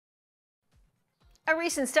A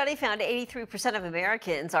recent study found 83% of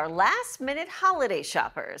Americans are last-minute holiday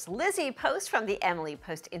shoppers. Lizzie Post from the Emily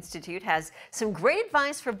Post Institute has some great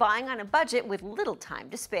advice for buying on a budget with little time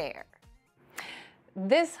to spare.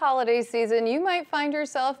 This holiday season, you might find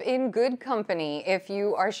yourself in good company if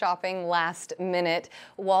you are shopping last minute.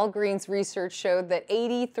 Walgreens research showed that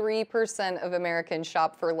 83% of Americans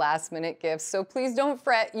shop for last minute gifts, so please don't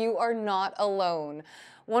fret, you are not alone.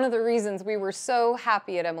 One of the reasons we were so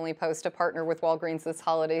happy at Emily Post to partner with Walgreens this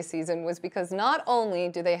holiday season was because not only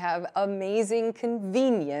do they have amazing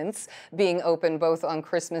convenience being open both on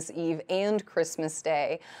Christmas Eve and Christmas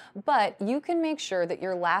Day, but you can make sure that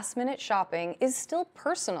your last minute shopping is still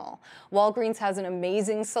personal. Walgreens has an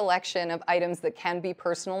amazing selection of items that can be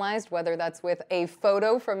personalized, whether that's with a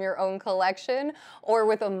photo from your own collection or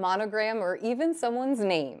with a monogram or even someone's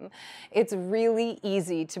name. It's really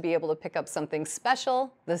easy to be able to pick up something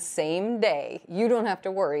special the same day. You don't have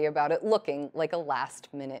to worry about it looking like a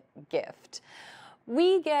last-minute gift.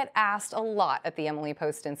 We get asked a lot at the Emily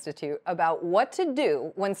Post Institute about what to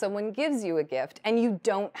do when someone gives you a gift and you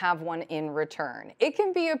don't have one in return. It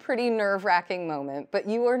can be a pretty nerve-wracking moment, but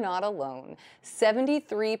you are not alone.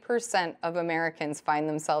 73% of Americans find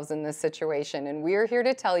themselves in this situation, and we are here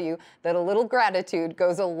to tell you that a little gratitude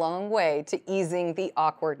goes a long way to easing the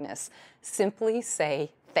awkwardness. Simply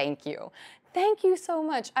say thank you. Thank you so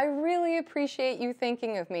much. I really appreciate you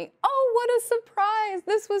thinking of me. Oh, what a surprise.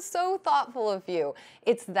 This was so thoughtful of you.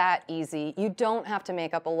 It's that easy. You don't have to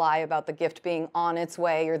make up a lie about the gift being on its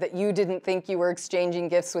way or that you didn't think you were exchanging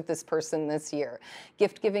gifts with this person this year.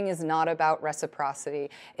 Gift giving is not about reciprocity.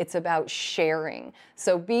 It's about sharing.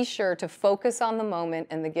 So be sure to focus on the moment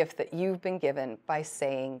and the gift that you've been given by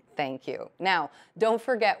saying thank you. Now, don't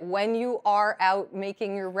forget, when you are out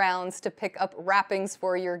making your rounds to pick up wrappings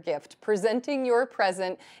for your gift, presenting your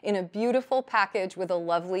present in a beautiful package with a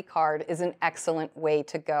lovely card is an excellent way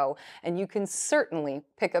to go. And you can certainly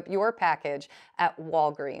pick up your package at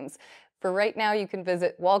Walgreens. For right now, you can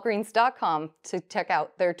visit walgreens.com to check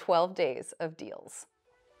out their 12 days of deals.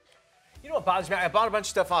 You know what bothers me? I bought a bunch of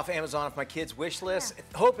stuff off Amazon off my kids' wish list,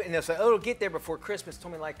 hoping they'll say, oh, it'll get there before Christmas.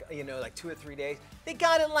 Told me like 2 or 3 days. They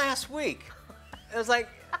got it last week. I was like,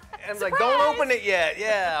 don't open it yet.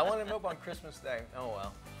 Yeah, I wanted to open on Christmas Day. Oh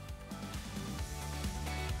well.